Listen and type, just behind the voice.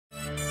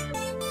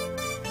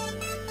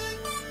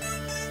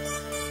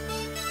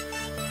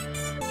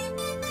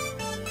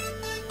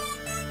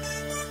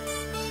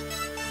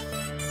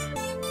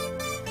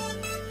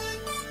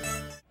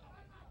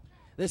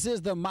This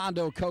is the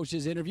Mondo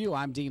Coaches Interview.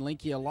 I'm Dean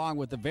Linke, along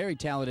with the very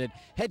talented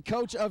head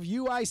coach of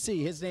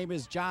UIC. His name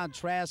is John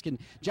Trask. And,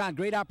 John,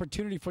 great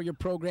opportunity for your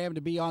program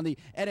to be on the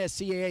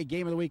NSCAA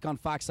Game of the Week on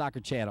Fox Soccer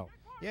Channel.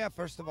 Yeah,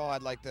 first of all,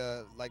 I'd like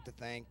to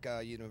thank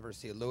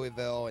University of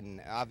Louisville and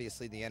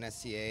obviously the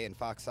NSCAA and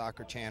Fox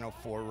Soccer Channel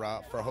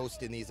for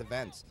hosting these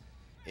events.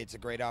 It's a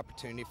great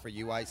opportunity for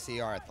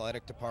UIC, our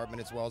athletic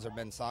department, as well as our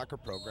men's soccer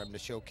program to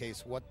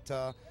showcase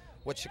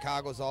what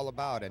Chicago's all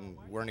about. And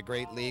we're in a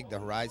great league. The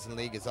Horizon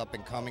League is up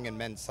and coming in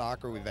men's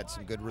soccer. We've had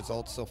some good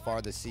results so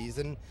far this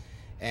season,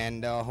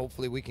 and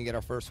hopefully we can get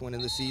our first win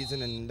of the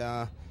season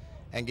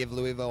and give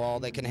Louisville all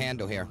they can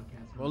handle here.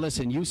 Well,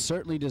 listen, you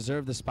certainly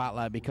deserve the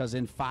spotlight because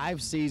in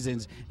 5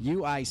 seasons,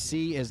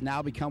 UIC has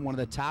now become one of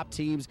the top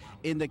teams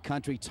in the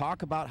country.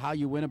 Talk about how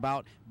you went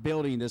about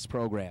building this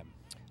program.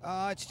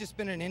 It's just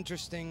been an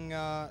interesting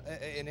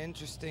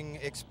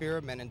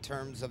experiment in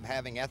terms of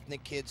having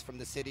ethnic kids from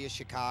the city of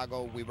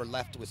Chicago. We were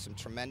left with some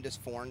tremendous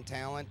foreign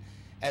talent,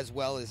 as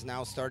well as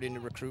now starting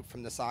to recruit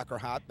from the soccer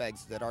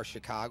hotbeds that are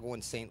Chicago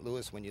and St.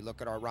 Louis. When you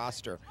look at our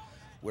roster,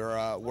 we're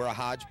a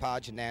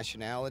hodgepodge of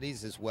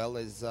nationalities, as well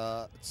as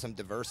some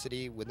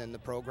diversity within the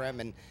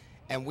program,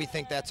 and we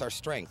think that's our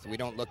strength. We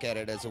don't look at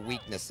it as a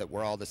weakness that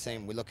we're all the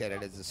same. We look at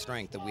it as a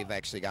strength that we've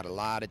actually got a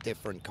lot of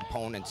different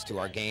components to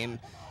our game,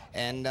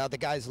 and the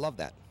guys love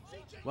that.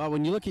 Well,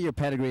 when you look at your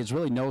pedigree, it's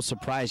really no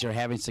surprise you're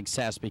having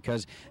success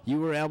because you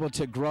were able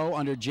to grow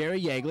under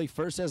Jerry Yeagley,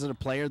 first as a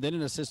player, then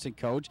an assistant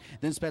coach,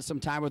 then spent some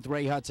time with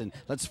Ray Hudson.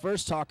 Let's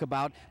first talk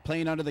about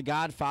playing under the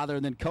Godfather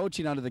and then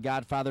coaching under the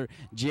Godfather,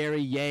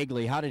 Jerry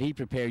Yeagley. How did he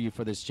prepare you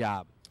for this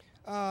job?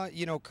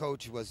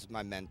 Coach was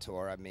my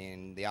mentor. I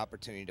mean, the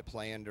opportunity to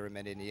play under him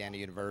at Indiana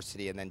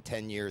University and then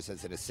 10 years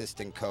as an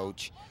assistant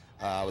coach.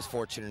 I was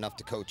fortunate enough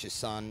to coach his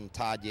son,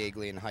 Todd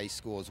Yeagley, in high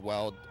school as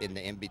well in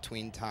the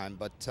in-between time.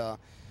 But,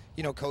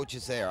 Coach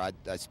is there.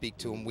 I speak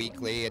to him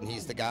weekly, and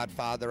he's the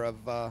godfather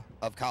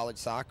of college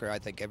soccer. I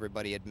think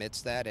everybody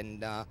admits that.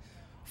 And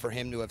for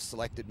him to have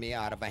selected me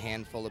out of a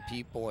handful of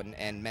people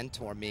and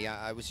mentor me,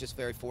 I was just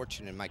very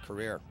fortunate in my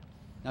career.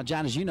 Now,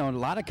 John, as you know, a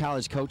lot of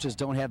college coaches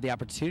don't have the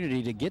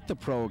opportunity to get the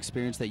pro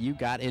experience that you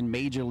got in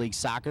Major League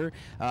Soccer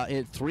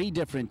at 3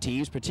 different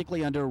teams,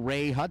 particularly under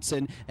Ray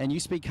Hudson, and you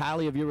speak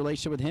highly of your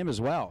relationship with him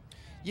as well.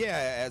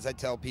 Yeah, as I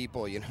tell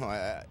people,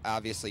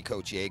 obviously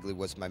Coach Yeagley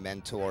was my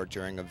mentor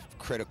during a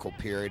critical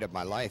period of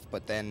my life,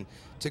 but then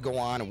to go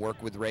on and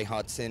work with Ray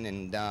Hudson,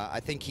 and I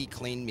think he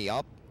cleaned me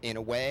up in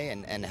a way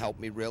and helped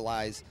me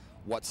realize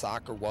what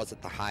soccer was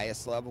at the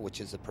highest level,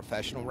 which is the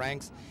professional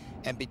ranks.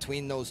 And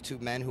between those 2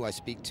 men who I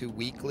speak to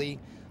weekly,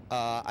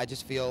 I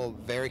just feel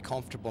very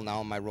comfortable now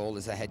in my role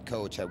as a head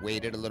coach. I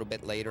waited a little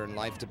bit later in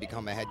life to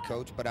become a head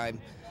coach, but I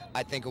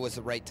think it was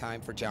the right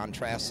time for John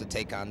Trask to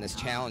take on this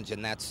challenge,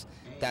 and that's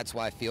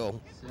why I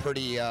feel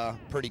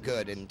pretty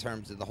good in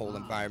terms of the whole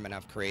environment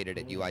I've created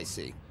at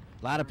UIC.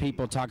 A lot of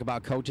people talk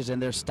about coaches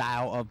and their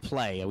style of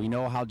play. We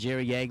know how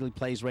Jerry Yeagley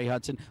plays Ray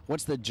Hudson.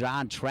 What's the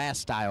John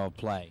Trask style of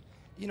play?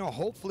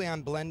 Hopefully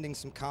I'm blending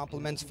some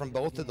compliments from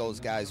both of those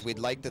guys. We'd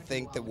like to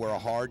think that we're a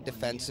hard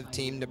defensive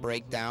team to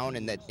break down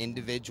and that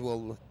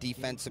individual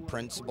defensive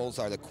principles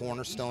are the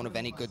cornerstone of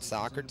any good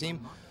soccer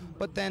team.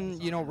 But then,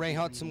 Ray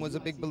Hudson was a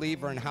big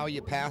believer in how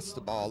you pass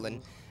the ball,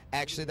 and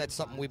actually that's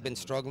something we've been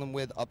struggling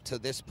with up to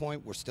this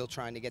point. We're still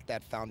trying to get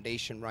that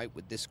foundation right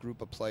with this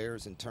group of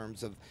players in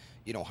terms of,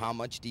 how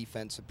much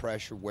defensive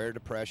pressure, where to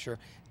pressure,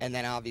 and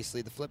then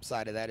obviously the flip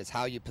side of that is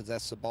how you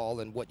possess the ball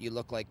and what you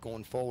look like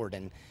going forward.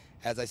 And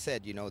as I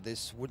said,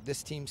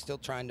 this team's still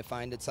trying to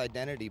find its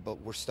identity,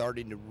 but we're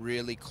starting to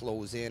really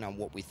close in on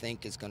what we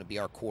think is going to be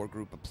our core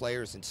group of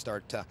players and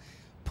start to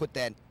put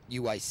that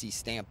UIC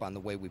stamp on the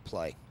way we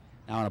play.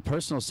 Now, on a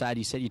personal side,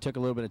 you said you took a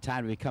little bit of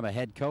time to become a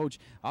head coach.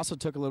 Also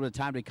took a little bit of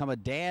time to become a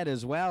dad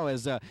as well.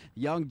 As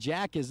young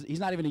Jack he's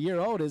not even a year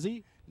old, is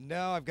he?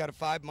 No, I've got a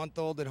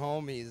 5-month-old at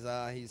home. He's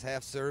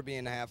half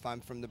Serbian, half I'm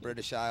from the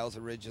British Isles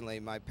originally.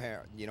 My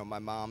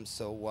mom.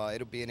 So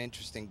it'll be an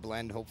interesting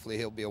blend. Hopefully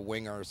he'll be a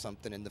winger or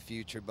something in the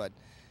future. But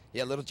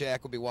yeah, little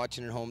Jack will be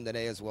watching at home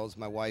today, as well as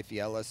my wife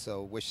Yella.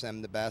 So wish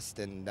them the best,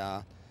 and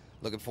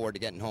looking forward to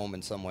getting home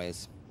in some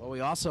ways. Well,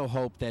 we also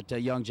hope that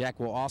young Jack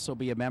will also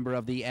be a member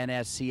of the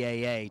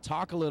NSCAA.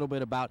 Talk a little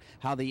bit about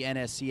how the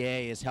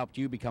NSCAA has helped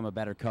you become a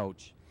better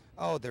coach.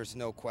 Oh, there's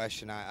no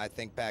question. I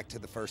think back to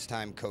the first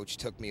time Coach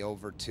took me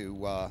over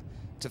to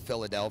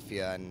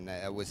Philadelphia, and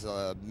it was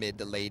mid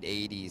to late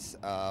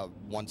 80s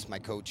once my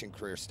coaching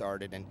career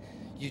started. And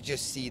you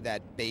just see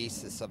that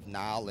basis of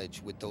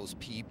knowledge with those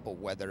people,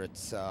 whether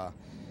it's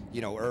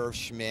Irv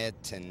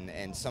Schmidt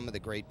and some of the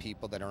great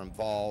people that are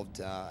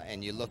involved,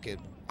 and you look at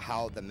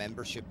how the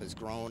membership has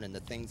grown and the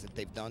things that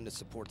they've done to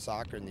support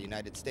soccer in the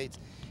United States.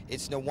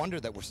 It's no wonder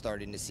that we're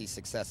starting to see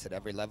success at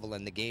every level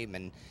in the game,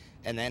 and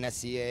the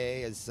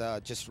NSCAA is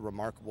just a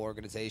remarkable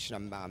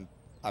organization.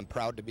 I'm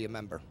proud to be a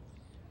member.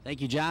 Thank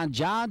you, John.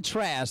 John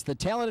Trask, the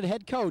talented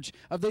head coach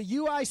of the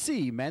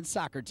UIC men's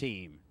soccer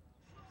team.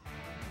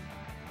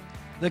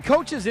 The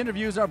coaches'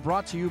 interviews are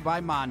brought to you by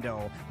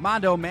Mondo.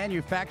 Mondo,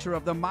 manufacturer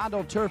of the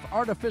Mondo Turf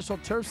artificial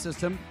turf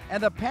system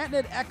and the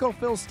patented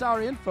EcoFill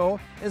Star Info,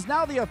 is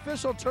now the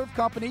official turf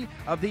company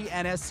of the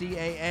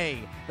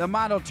NSCAA. The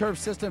Mondo Turf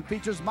system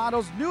features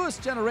Mondo's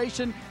newest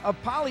generation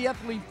of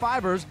polyethylene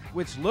fibers,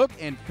 which look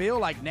and feel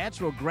like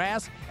natural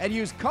grass and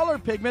use color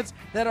pigments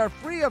that are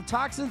free of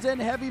toxins and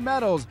heavy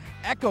metals.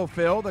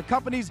 EcoFill, the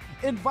company's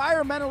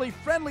environmentally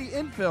friendly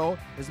infill,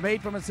 is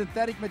made from a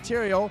synthetic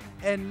material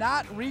and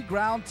not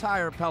reground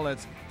tire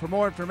pellets. For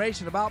more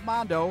information about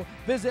Mondo,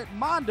 visit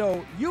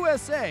mondousa.com.